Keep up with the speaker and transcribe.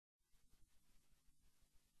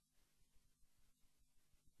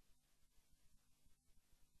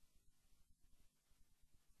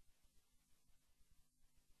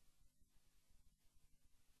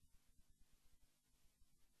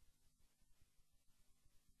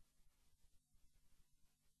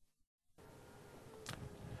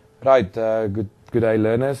Right, good day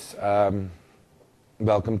learners.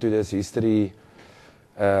 Welcome to this history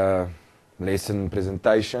lesson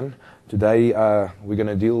presentation. Today we're going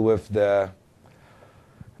to deal with the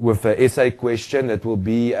essay question. That will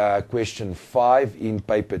be question 5 in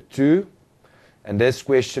paper 2. And this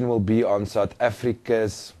question will be on South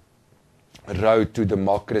Africa's road to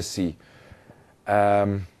democracy.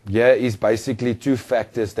 Here is basically 2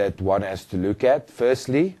 factors that one has to look at.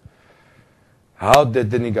 Firstly, how did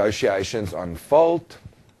the negotiations unfold?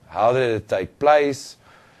 How did it take place?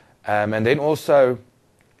 And then also,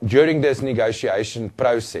 during this negotiation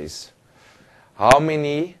process, how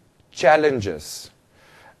many challenges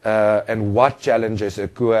and what challenges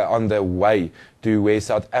occur on the way to where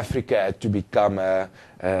South Africa had to become a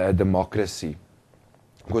democracy?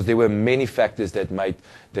 Because there were many factors that made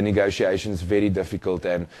the negotiations very difficult,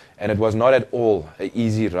 and it was not at all an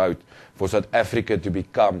easy road for South Africa to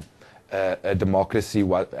become a democracy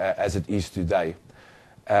as it is today.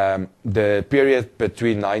 The period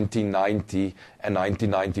between 1990 and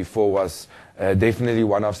 1994 was definitely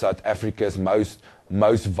one of South Africa's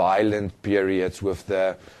most violent periods, with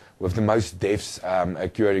the most deaths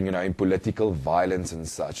occurring, in political violence and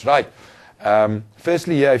such. Right.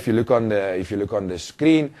 Firstly, here, if you look on the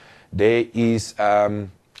screen, there is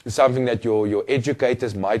something that your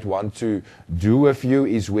educators might want to do with you,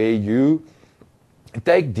 is where you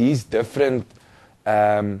take these different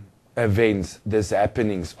events, these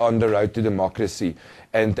happenings on the road to democracy,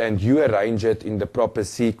 and you arrange it in the proper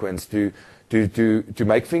sequence to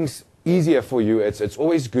make things easier for you. It's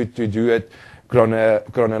always good to do it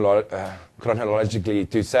chronologically,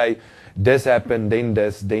 to say this happened, then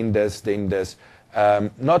this, then this, then this.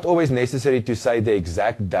 Not always necessary to say the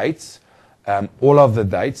exact dates, all of the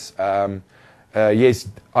dates. Yes,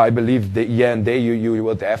 I believe that here and there you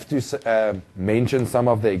would have to mention some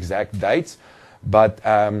of the exact dates, but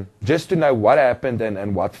just to know what happened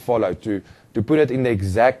and what followed, to put it in the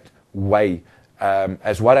exact way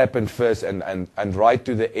as what happened first and right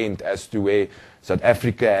to the end, as to where South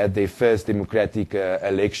Africa had their first democratic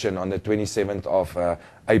election on the 27th of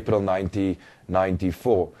April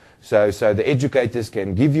 1994. So the educators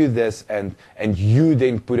can give you this, and you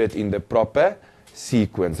then put it in the proper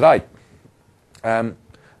sequence, right?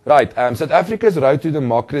 South Africa's road to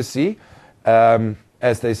democracy,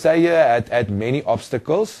 as they say here, had many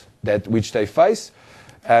obstacles which they face.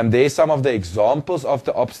 There are some of the examples of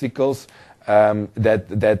the obstacles that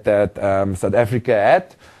South Africa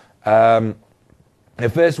had. The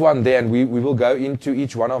first one there, and we will go into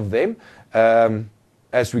each one of them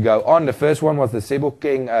as we go on. The first one was the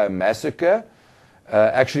Sebokeng massacre.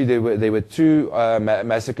 Actually, there were 2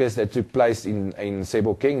 massacres that took place in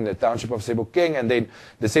Sebokeng, in the township of Sebokeng, and then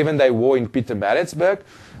the 7-day war in Pietermaritzburg.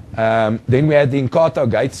 Then we had the Inkatha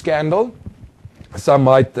Gate scandal. Some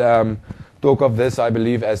might talk of this, I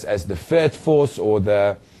believe, as the third force, or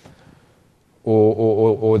the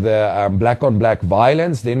black on black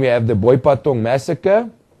violence. Then we have the Boipatong massacre,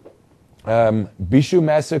 Bishu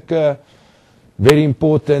massacre. Very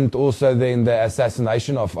important also then the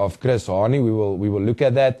assassination of Chris Hani. We will look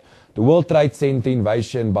at that. The World Trade Center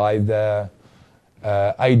invasion by the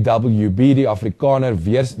AWB, the Afrikaner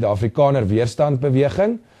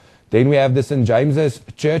Weerstandbeweging. Then we have the St. James's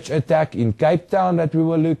Church attack in Cape Town that we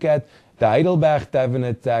will look at, the Heidelberg Tavern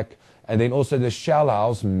attack, and then also the Shell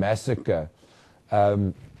House massacre,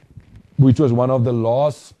 which was one of the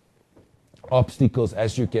last obstacles,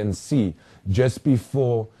 as you can see, just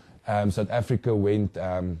before South Africa went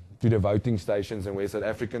to the voting stations, and where South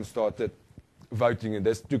Africans started voting. And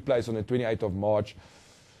this took place on the 28th of March.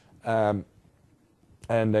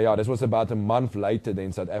 This was about a month later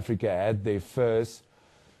then South Africa had their first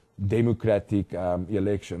democratic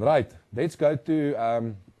election. Right, let's go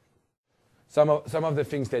to some of the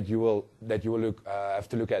things that you will have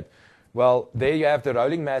to look at. Well, there you have the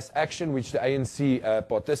rolling mass action, which the ANC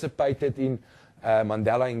participated in.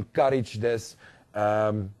 Mandela encouraged this.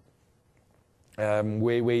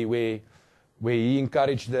 Where he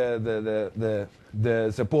encouraged the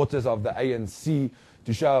supporters of the ANC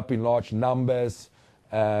to show up in large numbers,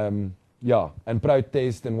 and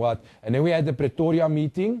protest and what. And then we had the Pretoria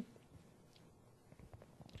meeting.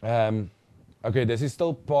 Okay, this is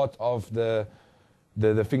still part of the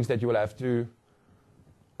things that you will have to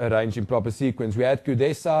arrange in proper sequence. We had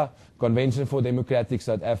CUDESA, Convention for Democratic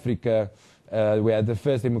South Africa. We had the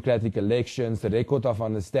first democratic elections, the Record of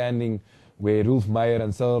Understanding, where Rolf Meyer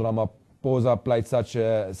and Cyril Ramaphosa played such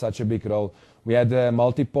a big role. We had the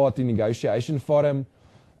multi-party negotiation forum.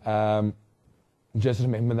 Just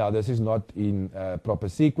remember now, this is not in proper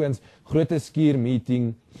sequence. Grote Skuur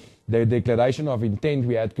meeting, the declaration of intent,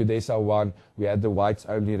 we had Kudesa 1, we had the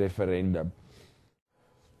whites-only referendum.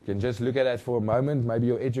 You can just look at that for a moment. Maybe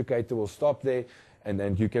your educator will stop there, and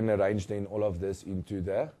then you can arrange then all of this into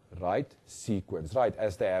the right sequence, right,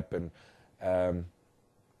 as they happen.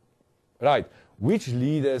 Right, which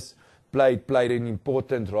leaders played an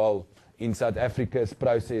important role in South Africa's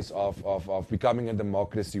process of becoming a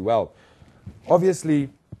democracy? Well, obviously,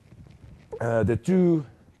 the two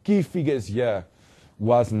key figures here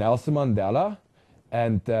was Nelson Mandela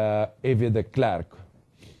and F.W. de Klerk.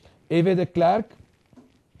 F.W. de Klerk,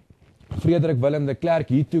 Frederik Willem de Klerk,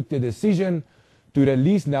 he took the decision to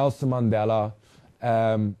release Nelson Mandela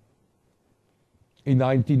in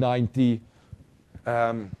 1990,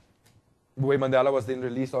 where Mandela was then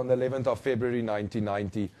released on the 11th of February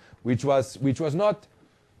 1990, which was not,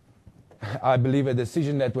 I believe, a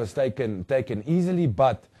decision that was taken easily,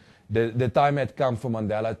 but the time had come for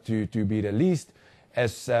Mandela to be released.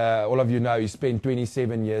 As all of you know, he spent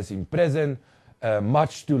 27 years in prison,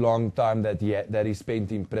 much too long time that he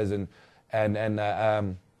spent in prison, and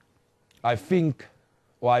I think,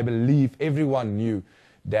 or I believe, everyone knew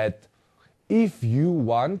that if they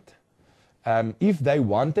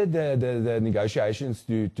wanted the negotiations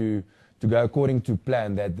to go according to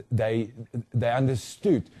plan, that they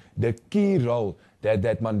understood the key role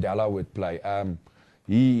that Mandela would play.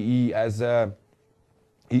 He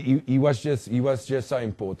was just so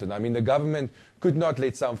important. I mean, the government could not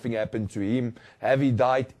let something happen to him. Have he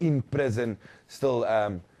died in prison, still,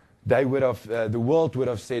 they would have, the world would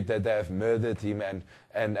have said that they have murdered him,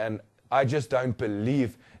 and I just don't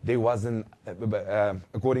believe there wasn't,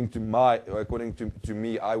 according to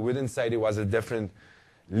me, I wouldn't say there was a different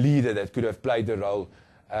leader that could have played the role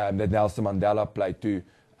that Nelson Mandela played too.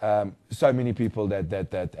 So many people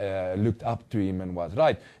that looked up to him and was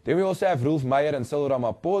right. Then we also have Rolf Meyer and Cyril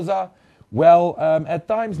Ramaphosa. Well, at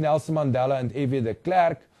times Nelson Mandela and F.W. de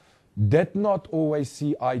Klerk did not always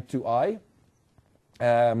see eye to eye.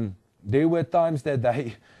 There were times that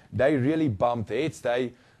they really bumped heads.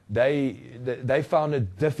 They found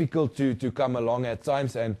it difficult to come along at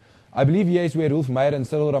times, and I believe yes, where Rolf Meyer and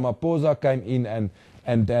Cyril Ramaphosa came in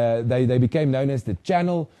and they became known as the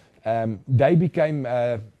Channel. They became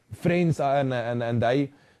friends, and they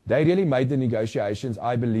really made the negotiations,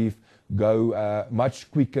 I believe, go much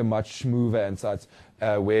quicker, much smoother and such,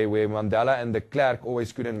 where Mandela and de Klerk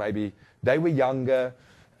always couldn't. Maybe they were younger,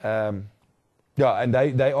 and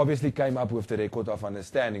they obviously came up with the record of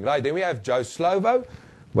understanding. Right, then we have Joe Slovo.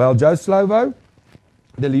 Well, Joe Slovo,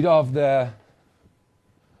 the leader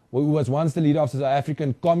who was once the leader of the South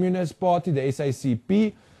African Communist Party, the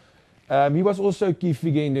SACP. He was also a key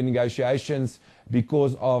figure in the negotiations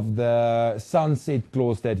because of the sunset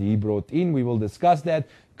clause that he brought in. We will discuss that.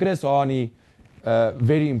 Chris Hani,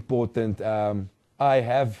 very important. I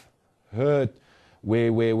have heard where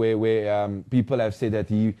people have said that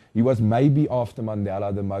he was maybe after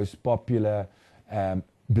Mandela the most popular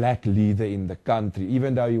black leader in the country,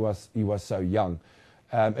 even though he was so young.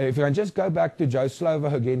 If I can just go back to Joe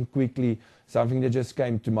Slovo again quickly, something that just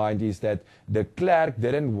came to mind is that de Klerk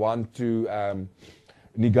didn't want to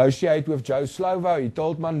negotiate with Joe Slovo. He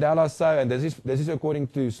told Mandela so, and this is according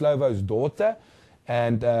to Slovo's daughter.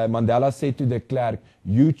 And Mandela said to de Klerk,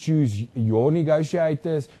 "You choose your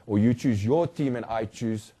negotiators, or you choose your team, and I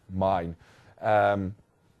choose mine." And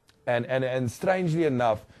strangely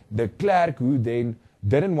enough, de Klerk, who then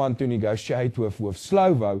didn't want to negotiate with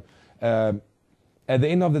Slovo, at the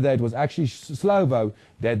end of the day, it was actually Slovo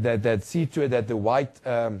that see to it that the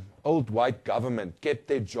old white government kept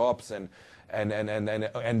their jobs and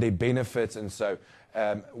their benefits, and so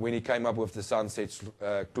when he came up with the sunset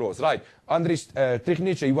clause. Right, Andries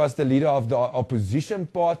Technic, he was the leader of the opposition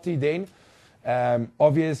party then,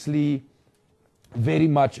 obviously very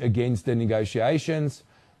much against the negotiations,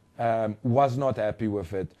 was not happy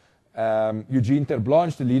with it. Eugene ter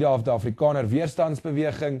Blanche, the leader of the Afrikaner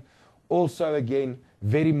Weerstandsbeweging, also again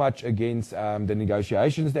very much against the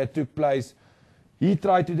negotiations that took place. He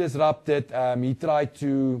tried to disrupt it. He tried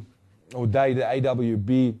to, or the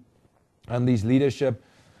AWB and his leadership,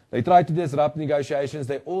 they tried to disrupt negotiations.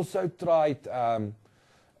 They also tried to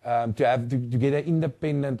get an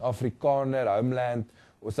independent Afrikaner homeland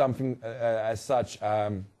or something as such,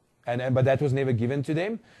 but that was never given to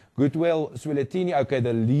them. Goodwill Zwelithini, okay,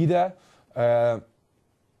 the leader of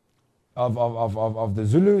the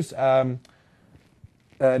Zulus, and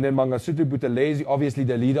then Mangosuthu Buthelezi, obviously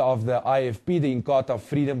the leader of the IFP, the Inkatha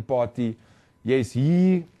Freedom Party. Yes,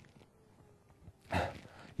 he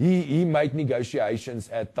made negotiations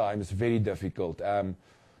at times very difficult,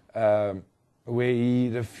 where he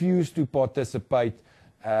refused to participate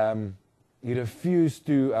he refused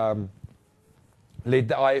to let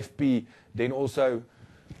the IFP then also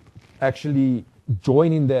actually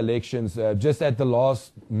join in the elections just at the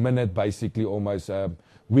last minute, basically almost a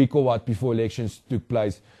week or what before elections took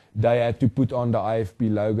place. They had to put on the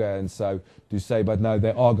IFP logo and so to say, but no,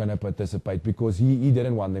 they are going to participate because he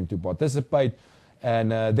didn't want them to participate.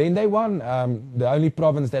 And then they won. The only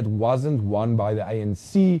province that wasn't won by the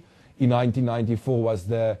ANC in 1994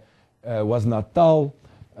 was Natal,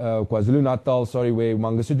 KwaZulu-Natal, sorry, where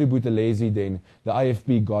Mangosuthu Buthelezi then, the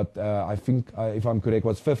IFP got, I think, if I'm correct,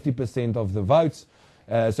 was 50% of the votes.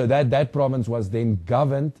 So that province was then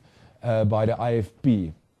governed by the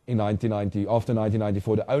IFP in 1990, after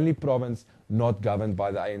 1994, the only province not governed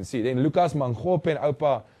by the ANC. Then Lucas Mangope and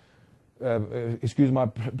Oupa, excuse my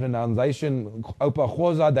pronunciation, Oupa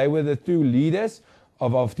Khoza, they were the two leaders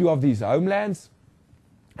of two of these homelands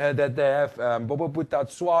that they have, Boboputa,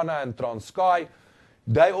 Tswana and Transkei.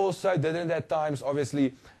 They also didn't at times,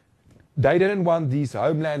 obviously, they didn't want these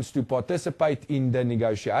homelands to participate in the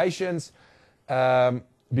negotiations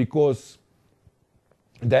because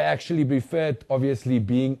they actually preferred, obviously,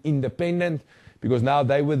 being independent because now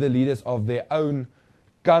they were the leaders of their own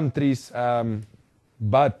countries.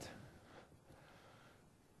 But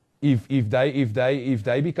if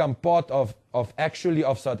they become part of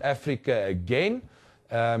South Africa again,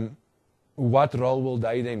 what role will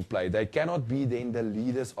they then play? They cannot be then the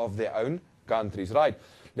leaders of their own countries, right?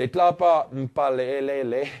 Letlapa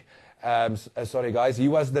Mpalelele, sorry guys, he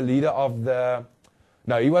was the leader of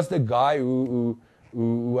he was the guy who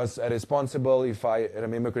was responsible, if I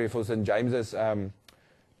remember correctly, for St. James's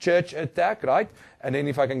church attack, right? And then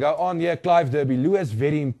if I can go on here, Clive Derby-Lewis,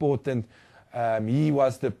 very important. He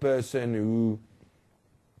was the person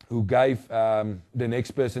who gave the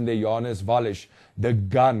next person there, Johannes Wallis, the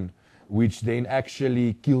gun, which then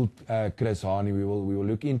actually killed Chris Hani. We will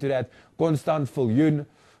look into that. Constant Viljoen,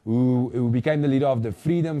 who became the leader of the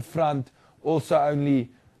Freedom Front, also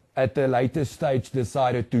only at the later stage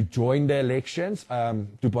decided to join the elections,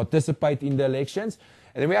 to participate in the elections.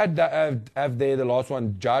 And then we have there the last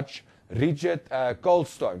one, Judge Richard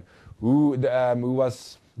Coldstone, who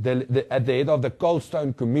was at the head of the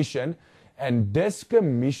Coldstone Commission. And this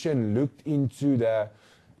commission looked into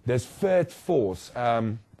this third force,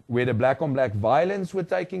 where the black-on-black violence were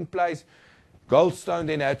taking place. Goldstone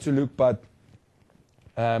then had to look, but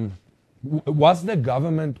was the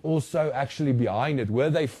government also actually behind it? Were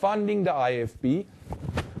they funding the IFP?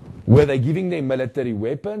 Were they giving them military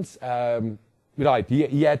weapons? Right,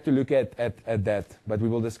 he had to look at that, but we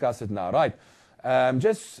will discuss it now. Right,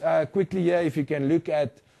 just quickly here, if you can look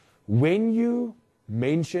at when you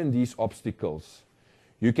mention these obstacles,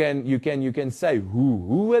 you can say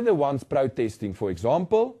who were the ones protesting, for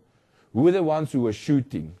example, who were the ones who were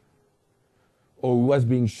shooting or who was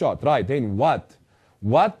being shot, right? Then what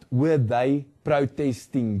were they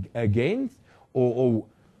protesting against? Or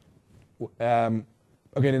again,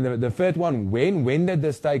 in the third one, when did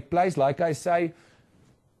this take place? Like I say,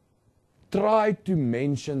 try to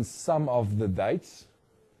mention some of the dates.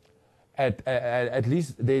 At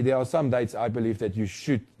least there are some dates I believe that you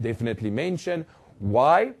should definitely mention.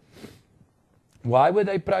 Why? Why were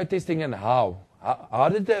they protesting and how? How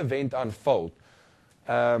did the event unfold?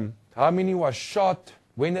 How many was shot?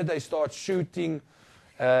 When did they start shooting?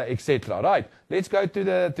 Etc. Right. Let's go to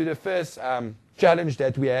the first challenge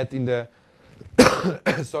that we had in the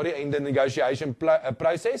in the negotiation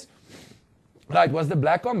process. Right. Was the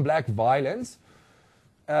black-on-black violence?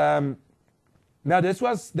 Now this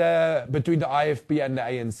was between the IFP and the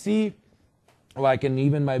ANC, or I can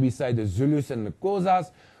even maybe say the Zulus and the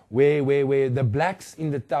Xhosas, where the blacks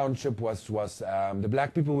in the township was the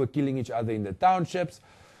black people were killing each other in the townships.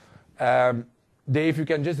 There, if you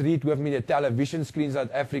can just read with me, the television screens in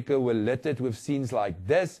South Africa were littered with scenes like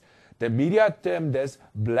this. The media termed this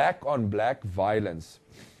black-on-black violence.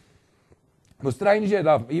 But strangely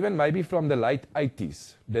enough, even maybe from the late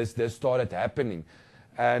 80s, this started happening.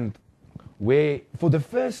 And where, for the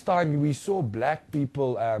first time, we saw black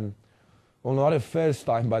people, well, not the first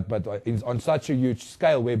time, but on such a huge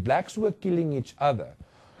scale, where blacks were killing each other.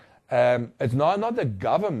 It's not the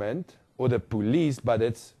government or the police, but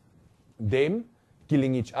it's them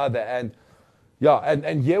killing each other. And yeah,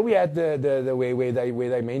 and here we had the way where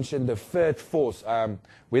they mentioned the third force,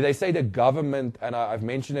 where they say the government, and I've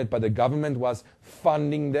mentioned it, but the government was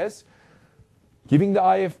funding this, giving the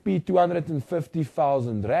IFP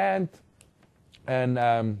 250,000 rand,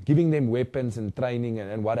 and giving them weapons and training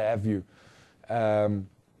and what have you, to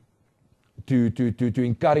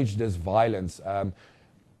encourage this violence.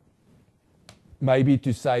 Maybe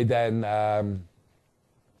to say then,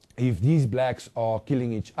 if these blacks are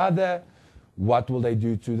killing each other, what will they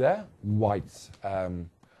do to the whites? And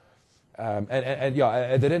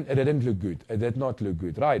yeah, it didn't look good. It did not look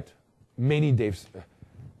good, right? Many deaths,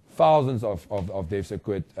 thousands of deaths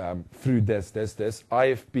occurred through this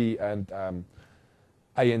IFP and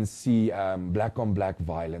ANC black on black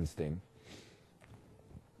violence then.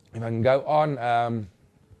 If I can go on,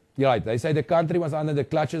 right, they say the country was under the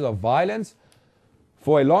clutches of violence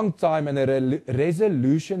for a long time, and a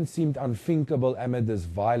resolution seemed unthinkable amid this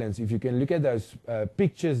violence. If you can look at those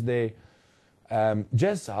pictures there,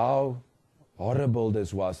 just how horrible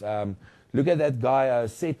this was. Look at that guy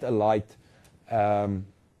set alight, and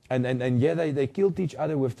yeah, they killed each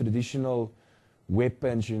other with traditional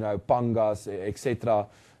weapons, you know, pangas, etc.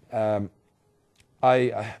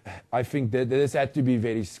 I think that this had to be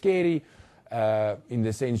very scary, in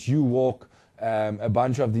the sense you walk. A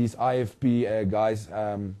bunch of these IFP guys,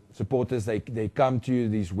 supporters, they come to you,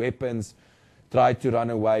 these weapons, try to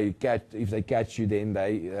run away. If they catch you, then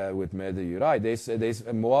they would murder you. Right? There's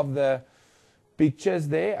more of the pictures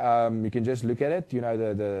there. You can just look at it. You know,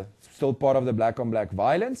 the still part of the black on black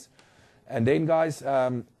violence. And then, guys,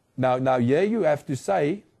 now here you have to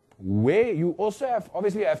say where. You also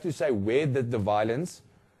obviously have to say where did the violence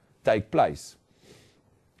take place.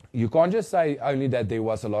 You can't just say only that there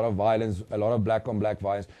was a lot of violence, a lot of black on black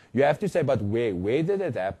violence. You have to say, but where? Where did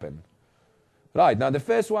it happen? Right, now the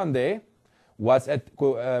first one there was at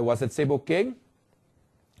Sebokeng.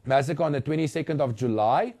 Massacre on the 22nd of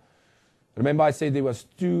July. Remember I said there was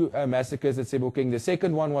two massacres at Sebokeng. The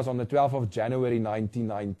second one was on the 12th of January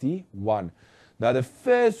 1991. Now the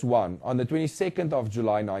first one on the 22nd of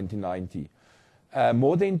July 1990.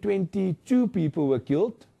 More than 22 people were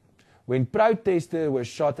killed when protesters were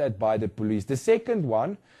shot at by the police. The second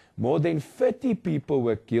one, more than 30 people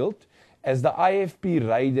were killed as the IFP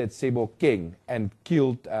raided Sebokeng and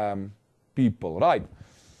killed people, right?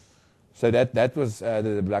 So that was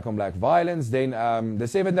the black on black violence. Then the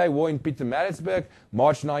 7-day war in Pietermaritzburg,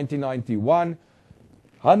 March 1991.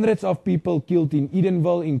 Hundreds of people killed in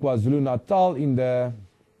Edenville in KwaZulu-Natal in the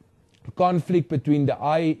conflict between the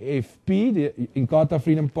IFP, the Inkatha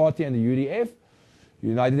Freedom Party, and the UDF.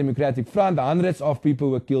 United Democratic Front. Hundreds of people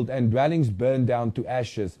were killed and dwellings burned down to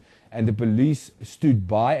ashes, and the police stood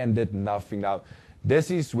by and did nothing. Now, this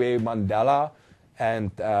is where Mandela and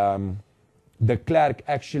de Klerk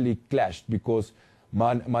actually clashed, because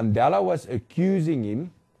Mandela was accusing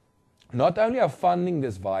him not only of funding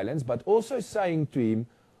this violence, but also saying to him,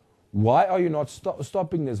 why are you not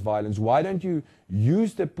stopping this violence? Why don't you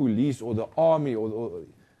use the police or the army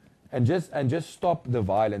and just stop the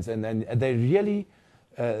violence? And then they really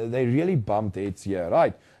bumped heads here,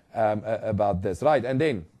 right, about this, right? And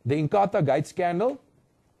then the Inkatha Gate scandal,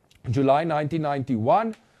 July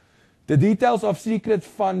 1991, the details of secret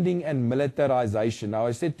funding and militarization. Now,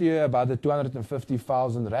 I said to you about the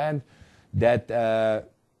 250,000 rand that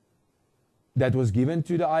was given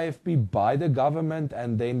to the IFP by the government,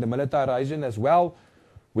 and then the militarization as well,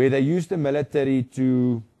 where they used the military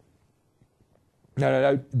to...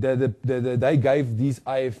 they gave these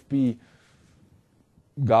IFP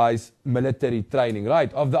guys military training,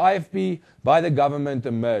 right? Of the IFP by the government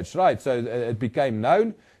emerged, right? So it became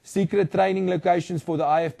known. Secret training locations for the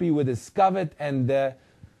IFP were discovered, and the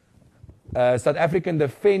South African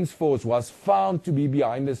Defence Force was found to be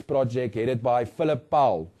behind this project, headed by Philip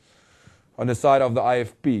Powell on the side of the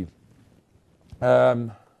IFP.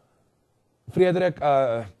 Frederik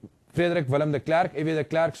Willem de Klerk, F.W. de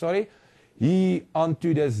Klerk, sorry, he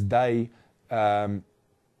unto this day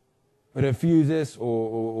refuses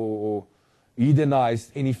or he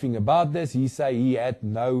denies anything about this. He say he had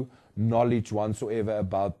no knowledge whatsoever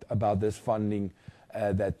about this funding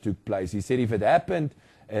that took place. He said if it happened,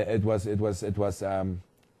 it was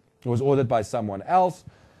ordered by someone else.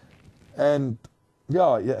 And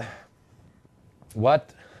yeah.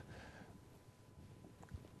 What?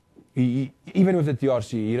 Even with the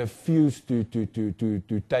TRC, he refused to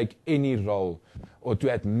take any role or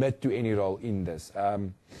to admit to any role in this.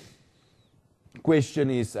 Question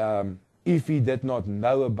is, if he did not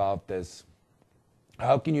know about this,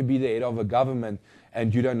 how can you be the head of a government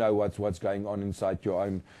and you don't know what's going on inside your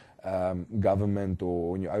own government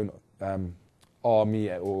or in your own army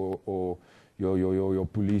or your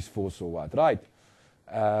police force or what, right?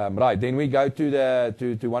 Right, then we go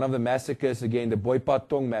to one of the massacres again, the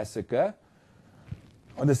Boipatong massacre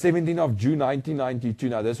on the 17th of June 1992.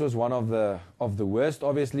 Now this was one of the worst,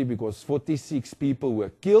 obviously, because 46 people were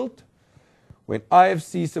killed when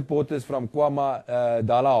IFC supporters from Kwama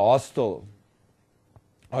Dala Hostel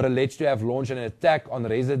are alleged to have launched an attack on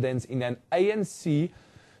residents in an ANC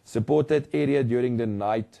supported area during the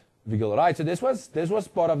night Vigil. Right, so this was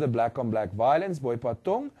part of the black on black violence,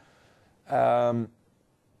 Boipatong. And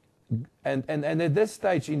at this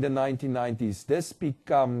stage in the 1990s, this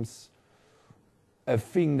becomes a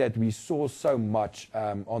thing that we saw so much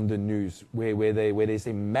on the news, where there's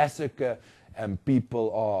a massacre and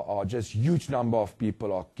people are just huge number of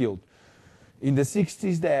people are killed. In the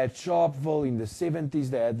 60s they had Sharpeville, in the 70s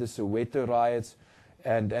they had the Soweto riots,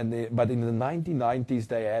 but in the 1990s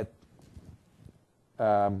they had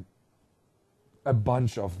a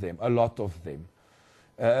bunch of them, a lot of them.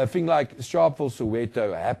 A thing like Sharpeville,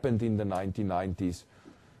 Soweto happened in the 1990s,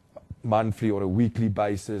 monthly or a weekly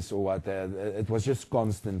basis or what. It was just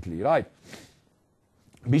constantly, right?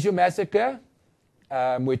 Bishu Massacre,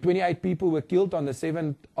 where 28 people were killed on the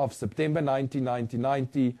 7th of September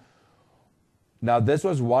 1990. Now, this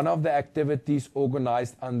was one of the activities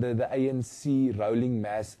organized under the ANC Rolling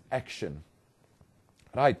Mass Action.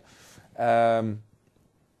 Right.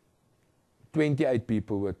 28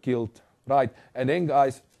 people were killed. Right, and then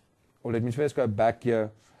guys, let me first go back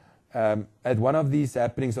here. At one of these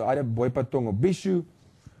happenings, so either Boipatong or Bishu,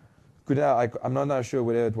 I'm not now sure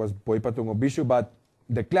whether it was Boipatong or Bishu, but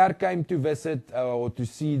the clerk came to visit or to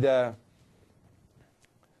see the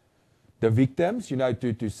victims,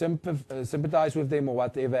 to sympathize with them or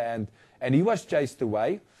whatever, and he was chased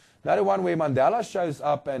away. Another one where Mandela shows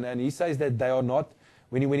up and he says that they are not,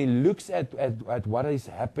 when he looks at what is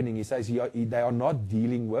happening, he says they are not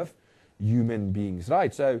dealing with human beings,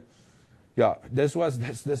 right? So, yeah, this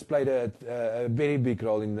played a very big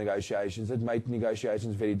role in negotiations. It made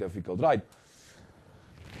negotiations very difficult, right?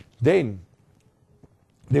 Then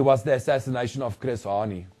there was the assassination of Chris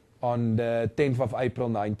Hani on the 10th of April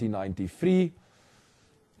 1993.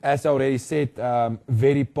 As I already said,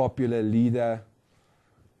 very popular leader,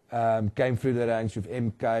 came through the ranks with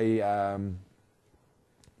MK.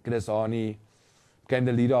 Chris Hani became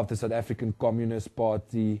the leader of the South African Communist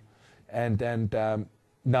Party. And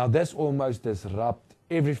now this almost disrupted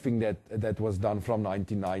everything that was done from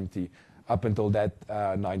 1990 up until that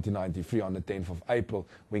 1993 on the 10th of April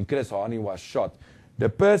when Chris Hani was shot. The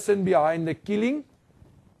person behind the killing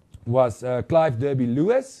was Clive Derby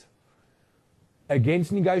Lewis,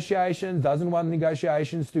 against negotiations, doesn't want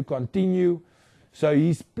negotiations to continue. So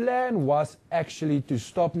his plan was actually to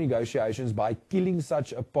stop negotiations by killing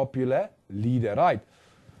such a popular leader, right?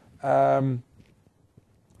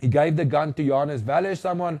 He gave the gun to Johannes Valles,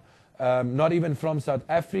 someone not even from South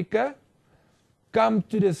Africa, come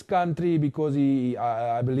to this country because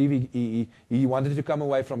I believe he wanted to come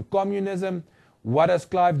away from communism. What does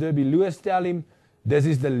Clive Derby Lewis tell him? This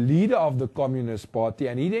is the leader of the Communist Party.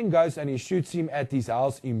 And he then goes and he shoots him at his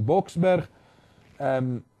house in Boksburg.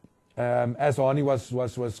 As Hani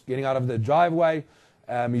was getting out of the driveway,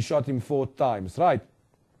 he shot him 4 times, right?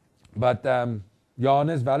 But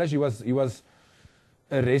Johannes Valles, he was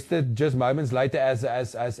arrested just moments later as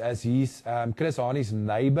his Chris Hani's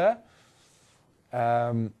neighbor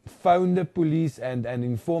phoned the police and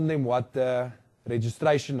informed them what the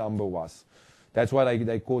registration number was. That's why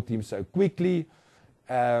they caught him so quickly.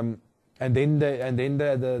 And then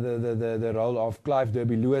the role of Clive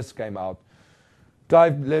Derby Lewis came out.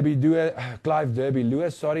 Clive Derby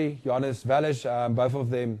Lewis, Johannes Valles, both of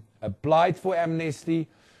them applied for amnesty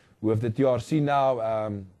with the TRC now.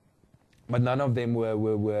 But none of them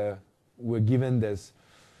were given this.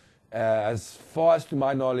 As far as to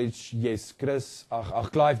my knowledge, yes,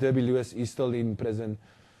 Clive Derby Lewis is still in prison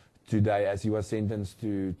today as he was sentenced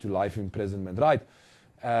to life imprisonment. Right.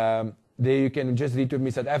 There you can just read with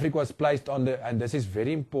me. South Africa was placed on and this is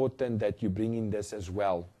very important that you bring in this as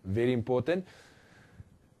well. Very important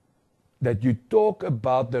that you talk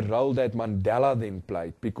about the role that Mandela then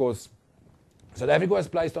played, because South Africa was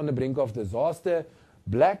placed on the brink of disaster.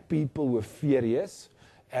 Black people were furious,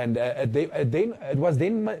 and it was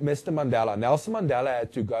then Mr. Mandela, Nelson Mandela,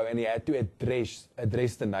 had to go and he had to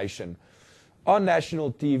address the nation on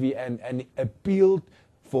national TV and appealed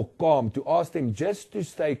for calm, to ask them just to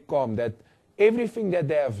stay calm, that everything that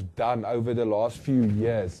they have done over the last few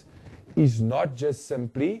years is not just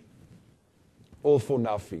simply all for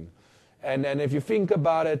nothing. And if you think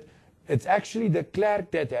about it, it's actually de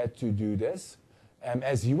Klerk that had to do this,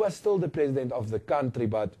 as he was still the president of the country,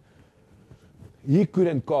 but he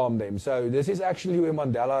couldn't calm them. So this is actually where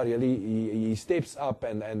Mandela really he steps up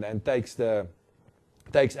and takes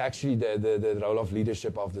actually the role of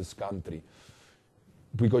leadership of this country,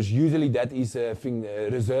 because usually that is a thing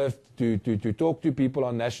reserved to talk to people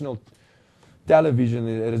on national television,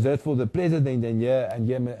 reserved for the president, and here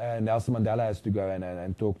Nelson Mandela has to go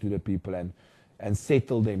and talk to the people and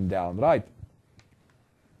settle them down, right?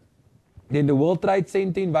 Then the World Trade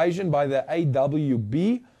Center invasion by the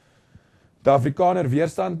AWB, the Afrikaner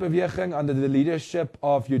Weerstandbeweging under the leadership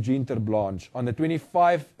of Eugene ter Blanche. On the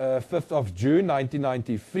 5th of June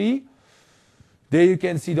 1993, there you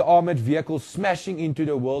can see the armored vehicle smashing into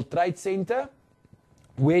the World Trade Center,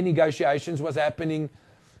 where negotiations was happening.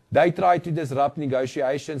 They tried to disrupt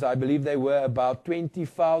negotiations. I believe there were about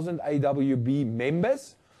 20,000 AWB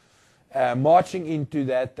members marching into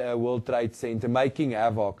that World Trade Center, making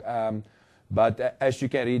havoc. But as you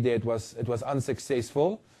can read there, it was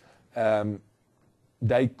unsuccessful.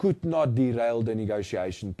 They could not derail the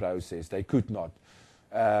negotiation process. They could not.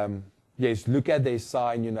 Yes, look at their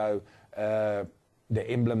sign, you know, the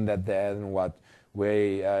emblem that they had and what,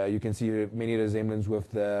 where you can see many resemblance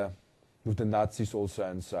with the Nazis also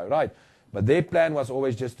and so, right? But their plan was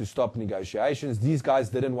always just to stop negotiations. These guys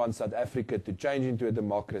didn't want South Africa to change into a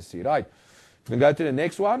democracy, right? If we can go to the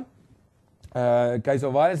next one. Case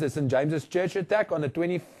of violence, the St. James's Church attack on the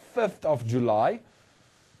 25th of July,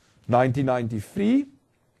 1993.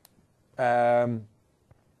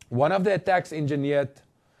 One of the attacks engineered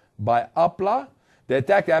by APLA. The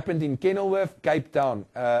attack happened in Kenilworth, Cape Town.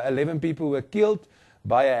 11 people were killed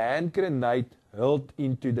by a hand grenade hurled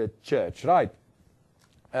into the church, right?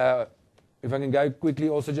 If I can go quickly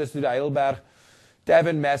also just to the Heilberg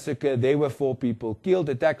Tavern massacre, there were 4 people killed.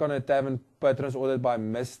 Attack on a tavern, patrons ordered by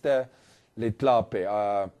Mr.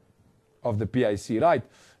 Letlape of the PAC, right?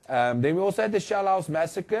 Then we also had the Shell House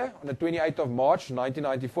massacre on the 28th of March,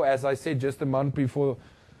 1994. As I said, just a month before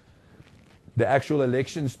the actual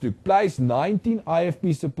elections took place, 19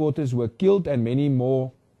 IFP supporters were killed and many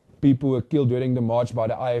more people were killed during the march by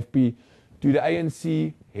the IFP to the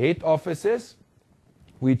ANC head offices,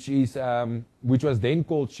 which was then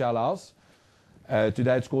called Shell House.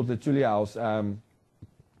 Today it's called the Tuli House,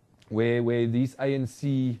 where these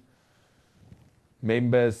ANC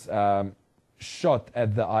members shot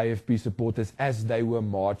at the IFP supporters as they were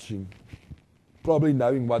marching, probably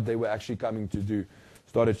knowing what they were actually coming to do,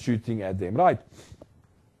 started shooting at them, right?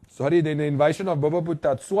 Sorry, then the invasion of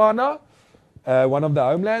Botswana, one of the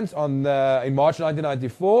homelands, in March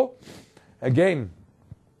 1994. Again,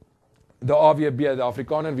 the AWB, the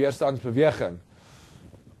Afrikaner Weerstandsbeweging,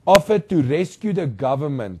 offered to rescue the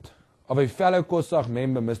government of a fellow COSAG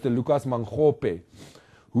member, Mr. Lucas Mangope,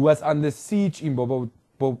 who was under siege in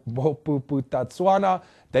Botswana.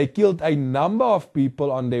 They killed a number of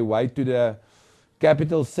people on their way to the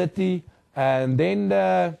capital city, and then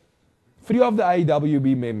 3 of the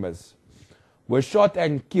AWB members were shot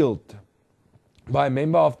and killed by a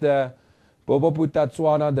member of the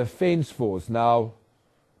Botswana Defence Force. Now,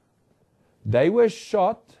 they were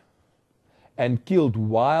shot and killed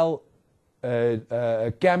while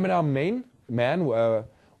a cameraman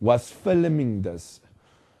was filming this.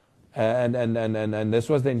 And this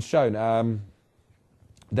was then shown.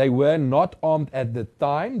 They were not armed at the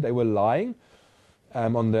time. They were lying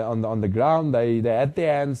on the ground. They had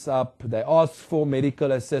their hands up. They asked for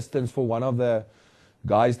medical assistance for one of the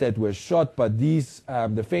guys that were shot. But these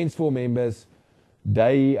Defence Force members,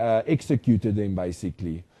 they executed them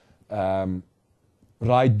basically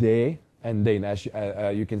right there and then. As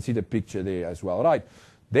you can see the picture there as well. Right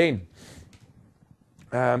then.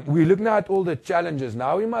 We look now at all the challenges.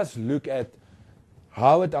 Now we must look at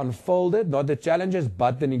how it unfolded, not the challenges,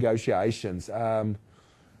 but the negotiations. And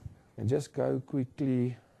just go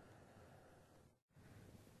quickly.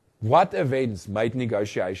 What events made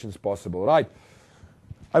negotiations possible? Right.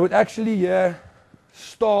 I would actually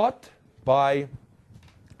start by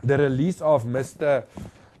the release of Mr.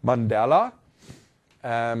 Mandela.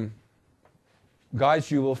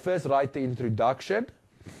 Guys, you will first write the introduction.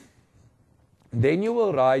 Then you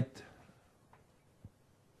will write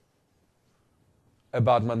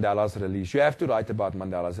about Mandela's release. You have to write about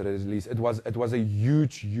Mandela's release. It was a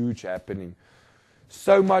huge happening.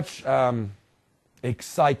 So much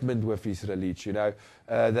excitement with his release. You know,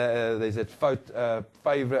 there's that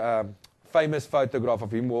famous photograph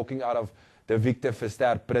of him walking out of the Victor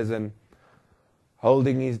Verster prison,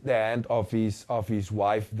 holding the hand of his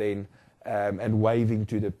wife then, and waving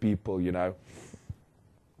to the people. You know.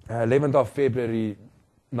 11th of February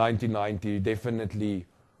 1990, definitely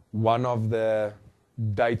one of the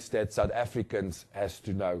dates that South Africans has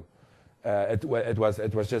to know. It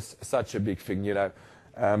was just such a big thing, you know.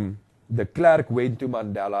 The clerk went to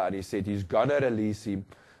Mandela and he said he's gonna release him.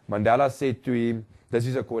 Mandela said to him, this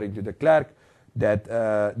is according to the clerk, that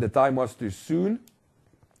the time was too soon.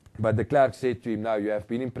 But the clerk said to him, no, you have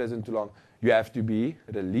been in prison too long. You have to be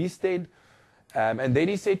released then. And then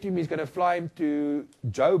he said to him he's going to fly him to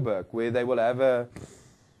Joburg, where they will have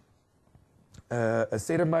a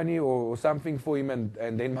ceremony or something for him. And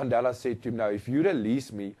then Mandela said to him, no, if you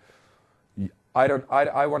release me,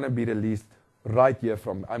 I want to be released right here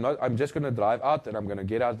from. I'm just going to drive out and I'm going to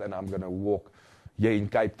get out and I'm going to walk here in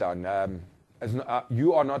Cape Town.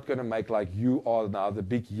 You are not going to make like you are now the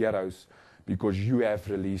big heroes because you have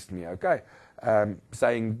released me, okay?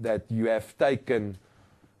 Saying that you have taken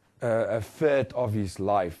a third of his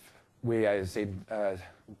life where he said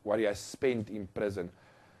what he has spent in prison.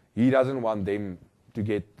 He doesn't want them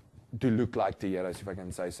to look like the heroes, if I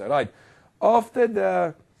can say so. Right. After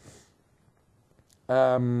the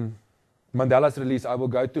Mandela's release, I will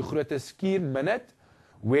go to Hist Gr12 minute,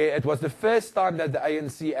 where it was the first time that the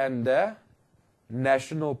ANC and the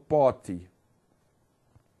National Party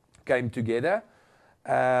came together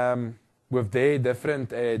with their different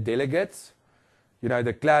delegates. You know,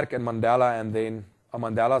 de Klerk and Mandela, and then on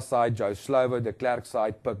Mandela's side, Joe Slovo, de Klerk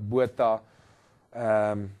side, Pik Botha,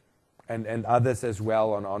 and others as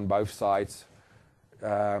well on both sides,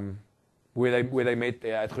 where they met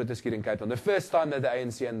at Hist Gr in Cape Town. The first time that the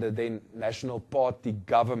ANC and the then National Party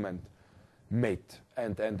government met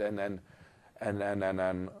and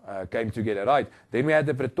came together. Right. Then we had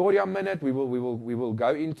the Pretoria Minute. We will go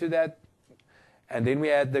into that. And then we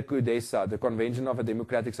had the CODESA, the Convention of a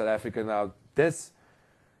Democratic South Africa. Now, this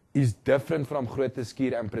is different from Hist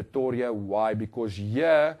Gr and Pretoria. Why? Because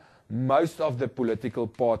here, most of the political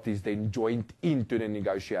parties then joined into the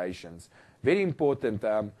negotiations. Very important.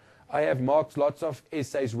 I have marked lots of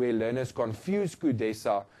essays where learners confuse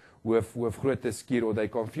CODESA with Hist Gr, or they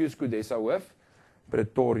confuse CODESA with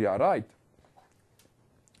Pretoria, right?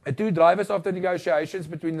 The two drivers of the negotiations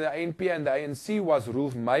between the ANP and the ANC was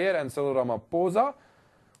Rolf Meyer and Cyril Ramaphosa,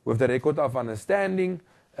 with the record of understanding.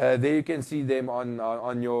 There you can see them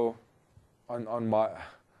on your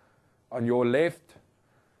left.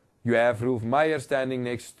 You have Rolf Meyer standing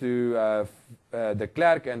next to de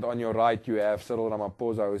Klerk, and on your right you have Cyril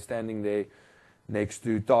Ramaphosa, who is standing there next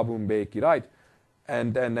to Thabo Mbeki, right?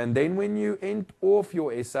 And then when you end off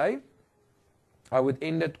your essay, I would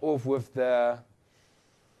end it off with the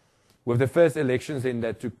first elections then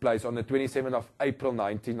that took place on the 27th of April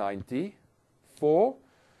 1994.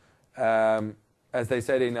 As they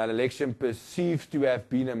said, in an election perceived to have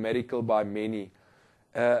been a miracle by many.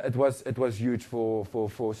 It was huge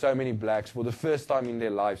for so many blacks, for the first time in their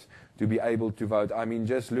lives, to be able to vote. I mean,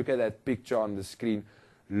 just look at that picture on the screen.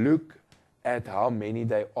 Look at how many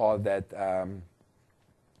they are that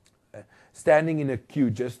standing in a queue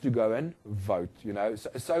just to go and vote. You know,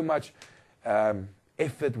 so much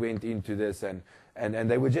effort went into this, and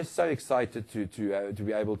they were just so excited to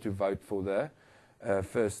be able to vote for the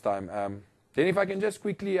first time. Then, if I can just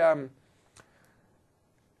quickly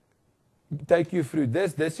take you through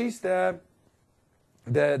this. This is the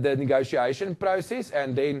negotiation process,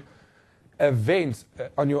 and then events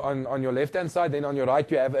on your left hand side. Then on your right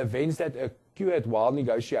you have events that occurred while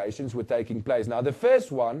negotiations were taking place. Now the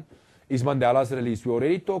first one is Mandela's release. We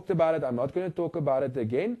already talked about it. I'm not going to talk about it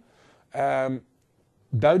again.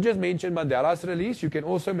 Don't just mention Mandela's release. You can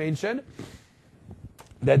also mention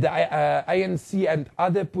that the ANC and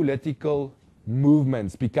other political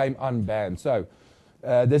movements became unbanned. So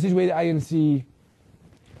this is where the ANC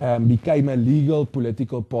became a legal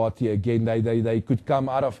political party again. They could come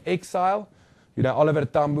out of exile. You know, Oliver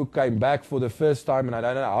Tambo came back for the first time, and I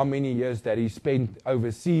don't know how many years that he spent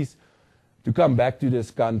overseas to come back to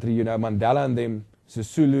this country. You know, Mandela and them,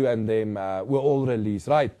 Sisulu and them were all released,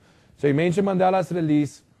 right? So you mentioned Mandela's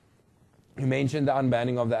release. You mentioned the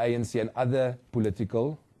unbanning of the ANC and other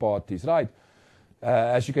political parties, right?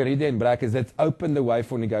 As you can read there in brackets, that's opened the way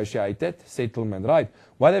for negotiated settlement, right?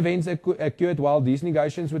 What events occurred while these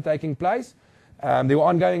negotiations were taking place? There were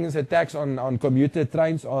ongoing attacks on commuter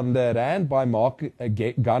trains on the Rand by marked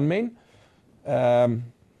gunmen. An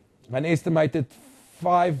estimated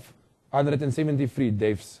 573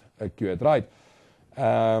 deaths occurred, right?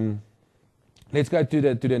 Let's go to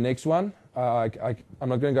the next one. I'm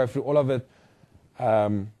not going to go through all of it,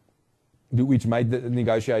 which made the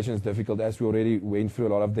negotiations difficult, as we already went through a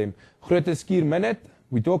lot of them. Hist Gr minute.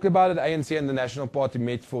 We talked about it. The ANC and the National Party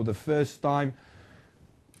met for the first time.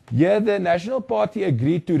 Here, the National Party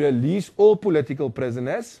agreed to release all political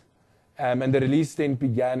prisoners, and the release then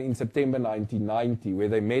began in September 1990, where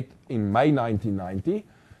they met in May 1990.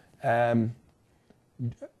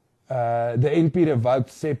 The NP revoked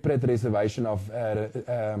separate reservation of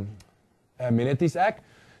Amenities Act.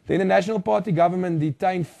 Then the National Party government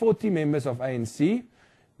detained 40 members of ANC,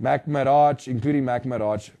 Mac Maraj, including Mac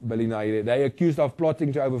Maraj, Billy Nair. They accused of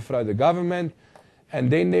plotting to overthrow the government. And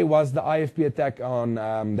then there was the IFP attack on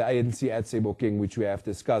the ANC at Sebokeng, which we have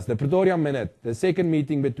discussed. The Pretoria Minute, the second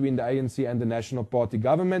meeting between the ANC and the National Party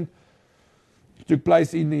government, took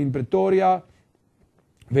place in Pretoria.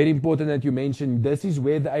 very important that you mention, this is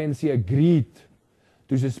where the ANC agreed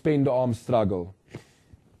to suspend the armed struggle.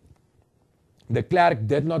 De Klerk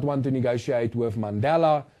did not want to negotiate with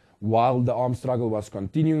Mandela while the armed struggle was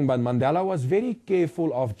continuing, but Mandela was very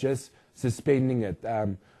careful of just suspending it,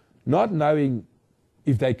 not knowing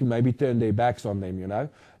if they could maybe turn their backs on them, you know.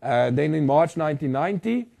 Then in March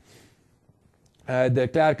 1990, de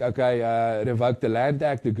Klerk revoked the Land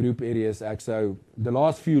Act, the Group Areas Act, so the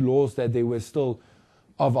last few laws that there were still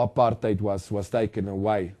of apartheid was taken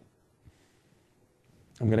away.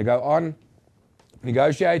 I'm going to go on.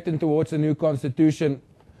 Negotiating towards a new constitution.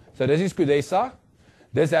 So this is CODESA.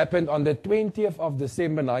 This happened on the 20th of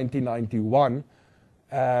December 1991.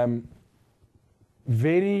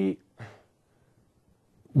 Very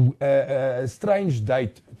strange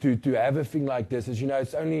date to have a thing like this. As you know,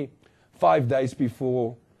 it's only 5 days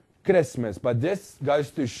before Christmas. But this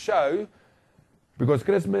goes to show, because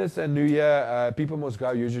Christmas and New Year, people must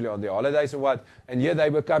go usually on their holidays and what. And here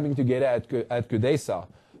they were coming together at CODESA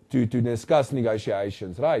to discuss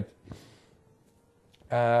negotiations, right?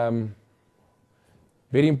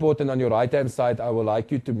 Very important on your right-hand side, I would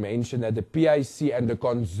like you to mention that the PAC and the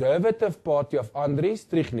Conservative Party of Andries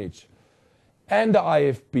Trignich and the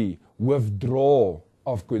IFP withdraw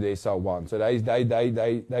of CODESA 1. So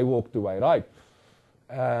they walked away, right?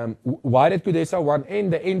 Why did CODESA 1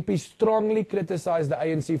 end? The NP strongly criticized the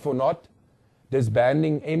ANC for not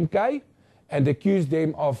disbanding MK and accused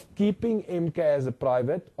them of keeping MK as a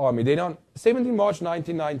private army. Then on 17 March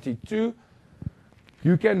 1992,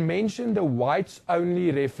 you can mention the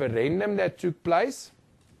whites-only referendum that took place,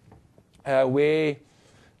 where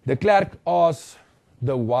de Klerk asked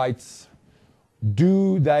the whites,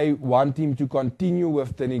 do they want him to continue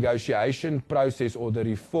with the negotiation process or the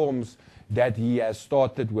reforms that he has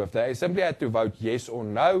started with? They simply had to vote yes or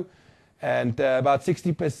no, and about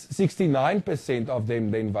 69% of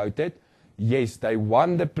them then voted yes. They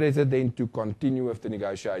want the president to continue with the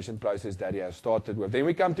negotiation process that he has started with. Then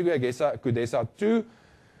we come to CODESA 2.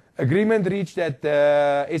 Agreement reached at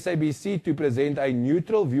the SABC to present a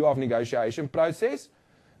neutral view of negotiation process.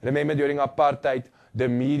 Remember, during apartheid, the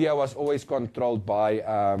media was always controlled by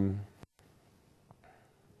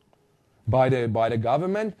the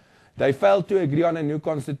government. They failed to agree on a new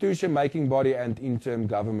constitution, making body and interim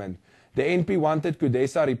government. The NP wanted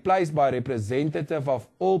CODESA replaced by a representative of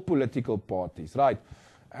all political parties. Right.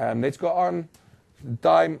 Let's go on.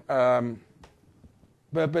 Time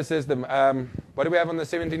purposes. What do we have on the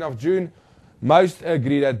 17th of June? Most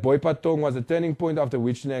agree that Boipatong was a turning point after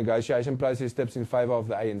which the negotiation process steps in favor of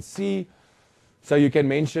the ANC. So you can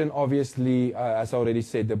mention, obviously, as I already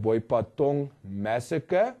said, the Boipatong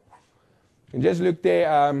massacre. And just look there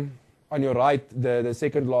on your right, the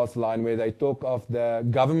second last line, where they talk of the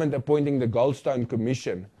government appointing the Goldstone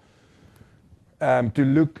Commission to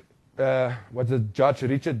look, what's the Judge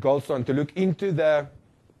Richard Goldstone, to look into the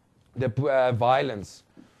violence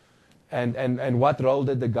and what role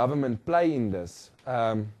did the government play in this.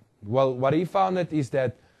 Well, what he found it is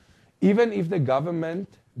that even if the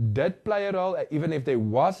government did play a role, even if there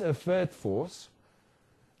was a third force,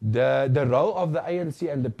 the role of the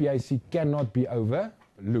ANC and the PAC cannot be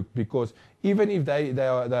overlooked, because even if they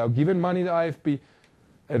are given money, the IFP,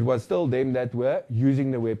 it was still them that were using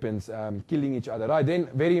the weapons, killing each other. Right, then,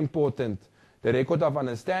 very important, the Record of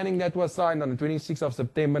Understanding that was signed on the 26th of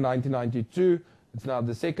September 1992. It's now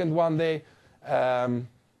the second one there,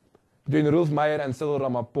 between Rolf Meyer and Cyril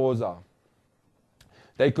Ramaphosa.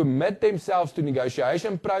 They commit themselves to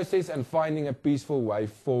negotiation process and finding a peaceful way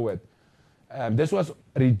forward. This was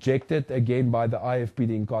rejected again by the IFP,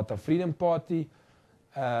 the Inkatha Freedom Party.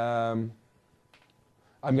 I'm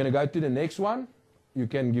going to go to the next one. You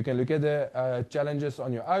can look at the challenges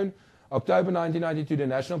on your own. October 1992, the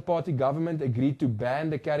National Party government agreed to ban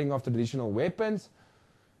the carrying of traditional weapons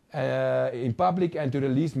in public and to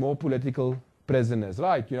release more political prisoners.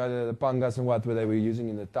 Right, you know, the pangas and what they were using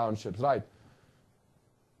in the townships. Right,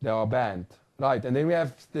 they are banned. Right, and then we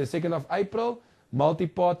have the 2nd of April,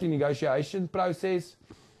 multi-party negotiation process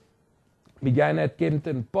began at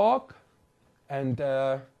Kempton Park, and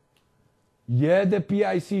here the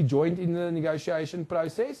PAC joined in the negotiation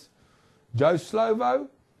process. Joe Slovo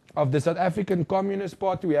of the South African Communist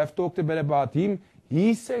Party, we have talked a bit about him.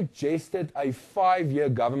 He suggested a 5-year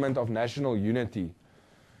government of national unity,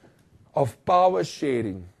 of power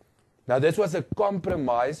sharing. Now, this was a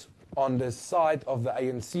compromise on the side of the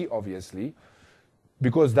ANC, obviously,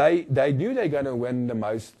 because they knew they're going to win the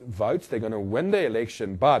most votes, they're going to win the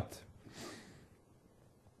election, but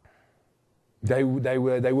they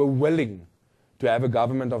were willing to have a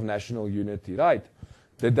government of national unity, right?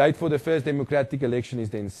 The date for the first democratic election is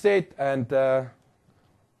then set, and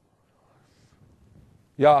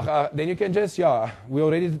Yeah, then you can just, we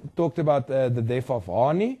already talked about the death of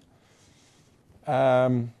Hani.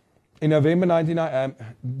 In November 1999,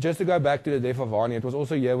 just to go back to the death of Hani, it was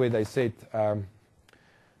also a year where they said,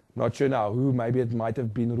 not sure now who, maybe it might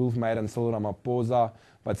have been Rolf Meyer and Cyril Ramaphosa,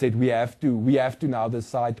 but said we have to now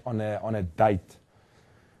decide on a date.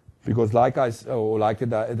 Because like they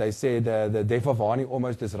said, the death of Hani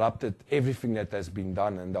almost disrupted everything that has been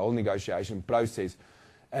done and the whole negotiation process.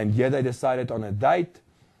 And here they decided on a date.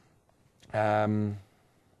 And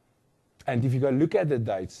if you go look at the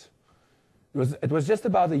dates, it was just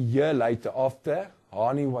about a year later after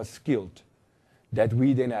Hani was killed that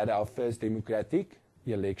we then had our first democratic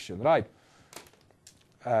election. Right.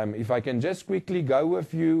 If I can just quickly go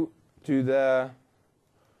with you to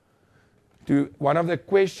one of the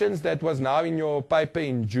questions that was now in your paper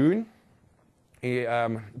in June,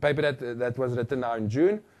 paper that was written now in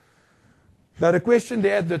June. Now the question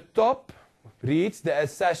there at the top reads, the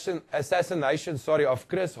assassination of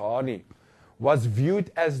Chris Hani was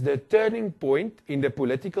viewed as the turning point in the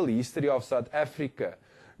political history of South Africa.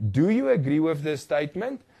 Do you agree with this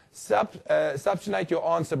statement? Substantiate your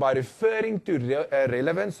answer by referring to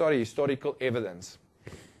relevant historical evidence.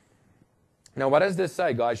 Now, what does this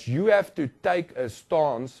say, guys? You have to take a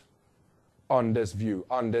stance on this view,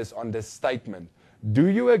 on this statement. Do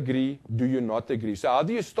you agree? Do you not agree? So how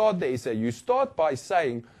do you start the essay? You start by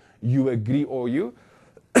saying you agree or you,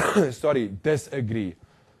 disagree.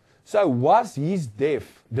 So was his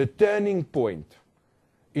death the turning point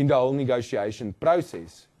in the whole negotiation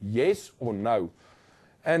process? Yes or no?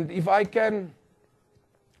 And if I can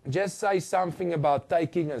just say something about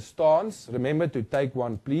taking a stance, remember to take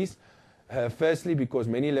one, please. Firstly, because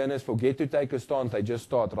many learners forget to take a stance, they just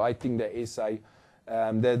start writing the essay.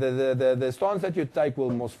 The stance that you take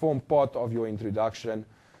must form part of your introduction.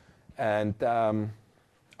 And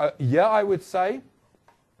here I would say,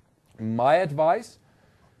 my advice,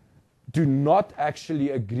 do not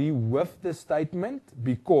actually agree with the statement,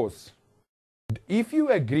 because if you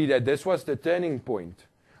agree that this was the turning point,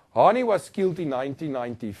 Hani was killed in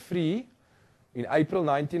 1993, in April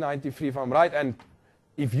 1993, if I'm right, and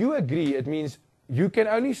if you agree, it means you can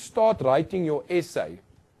only start writing your essay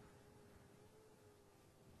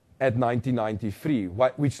at 1993,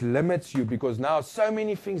 which limits you, because now so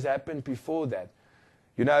many things happened before that.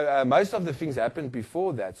 You know, most of the things happened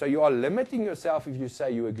before that. So you are limiting yourself if you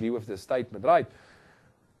say you agree with the statement, right?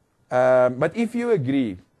 But if you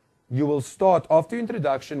agree, you will start after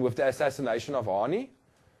introduction with the assassination of Hani.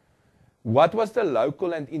 What was the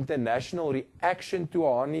local and international reaction to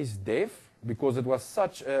Hani's death? Because it was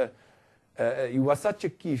he was such a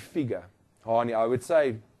key figure, Hani. I would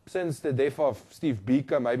say since the death of Steve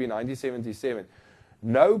Biko, maybe 1977,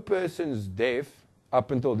 no person's death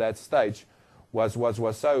up until that stage was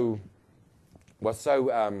so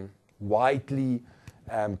widely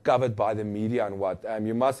covered by the media and what.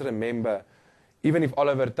 You must remember, even if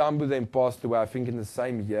Oliver Tambo then passed away, I think in the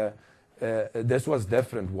same year, this was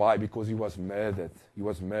different. Why? Because he was murdered. He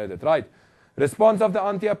was murdered, right? Response of the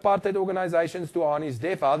anti-apartheid organizations to Hani's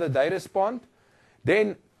death, how did they respond?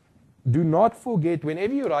 Then, do not forget,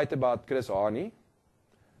 whenever you write about Chris Hani,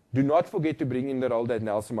 do not forget to bring in the role that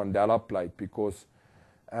Nelson Mandela played, because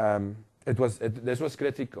this was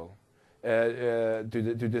critical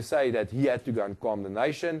to say that he had to go and calm the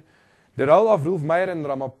nation. The role of Rolf Meyer and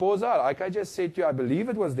Ramaphosa, like I just said to you, I believe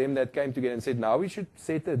it was them that came together and said, now we should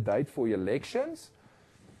set a date for elections.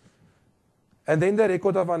 And then the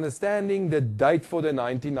record of understanding, the date for the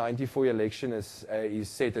 1994 election is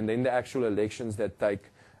set, and then the actual elections that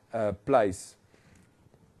take place.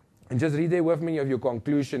 And just read there with me of your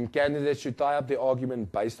conclusion. Candidates should tie up their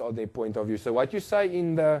argument based on their point of view. So what you say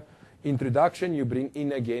in the introduction, you bring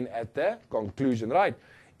in again at the conclusion, right?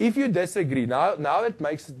 If you disagree, now it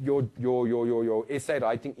makes your essay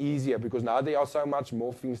writing easier, because now there are so much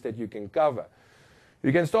more things that you can cover.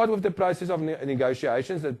 You can start with the process of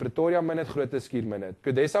negotiations, the Pretoria Minute, Grote Schuur Minute.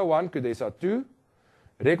 Kudesa 1, Kudesa 2.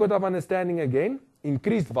 Record of understanding again.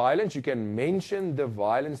 Increased violence. You can mention the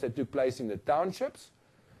violence that took place in the townships.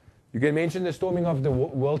 You can mention the storming of the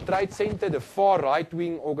World Trade Center, the far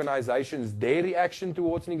right-wing organizations, their reaction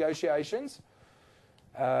towards negotiations.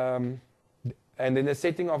 And then the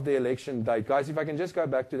setting of the election date. Guys, if I can just go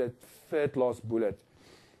back to that third last bullet.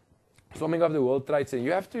 Storming of the World Trade Center.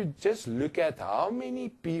 You have to just look at how many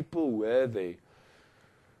people were there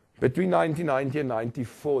between 1990 and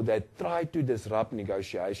 94 that tried to disrupt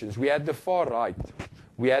negotiations. We had the far right.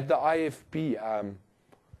 We had the IFP.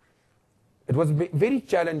 It was very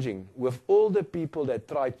challenging with all the people that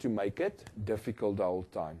tried to make it difficult the whole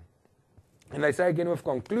time. And I say again with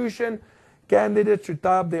conclusion, Candidates should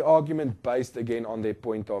tie up their argument based again on their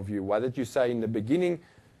point of view. What did you say in the beginning?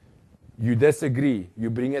 You disagree. You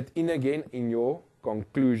bring it in again in your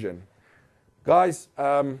conclusion. Guys,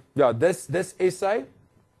 this essay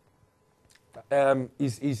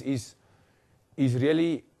is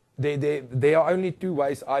really, there are only two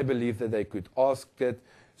ways I believe that they could ask it.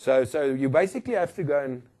 So you basically have to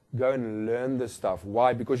go and learn the stuff.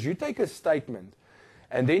 Why? Because you take a statement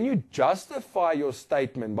and then you justify your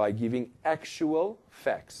statement by giving actual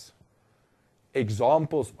facts,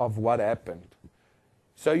 examples of what happened.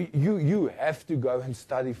 So you have to go and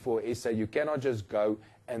study for essay. You cannot just go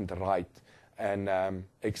and write and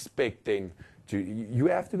expect then to. You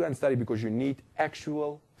have to go and study because you need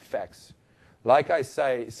actual facts. Like I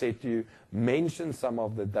said to you, mention some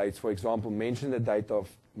of the dates. For example, mention the date of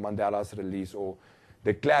Mandela's release or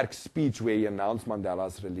de Klerk's speech where he announced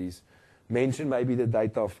Mandela's release. Mention maybe the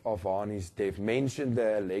date of Hani's death. Mention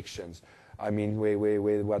the elections. I mean, where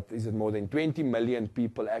what is it, more than 20 million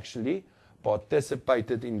people actually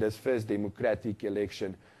participated in this first democratic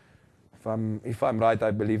election. If I'm right,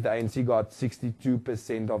 I believe the ANC got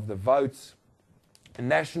 62% of the votes. The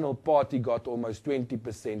National Party got almost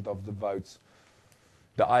 20% of the votes.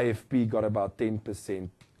 The IFP got about 10%.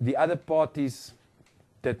 The other parties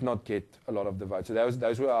did not get a lot of the votes. So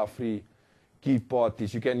those were our three key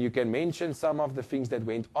parties. You can mention some of the things that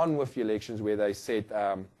went on with the elections where they said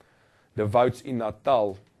the votes in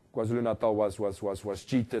Natal, KwaZulu-Natal was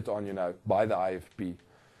cheated on, by the IFP.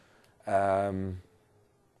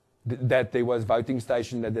 That there was voting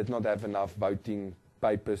station that did not have enough voting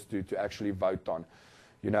papers to actually vote on.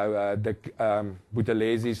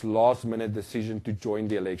 Buthelezzi's last-minute decision to join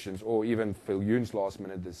the elections, or even Viljoen's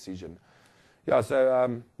last-minute decision. I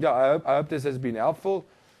hope this has been helpful.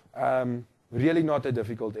 Really not a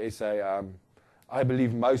difficult essay. I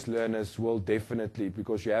believe most learners will definitely,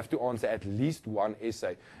 because you have to answer at least one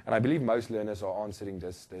essay. And I believe most learners are answering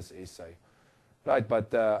this essay. Right,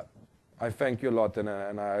 but I thank you a lot,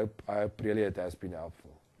 and I hope really it has been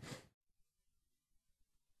helpful.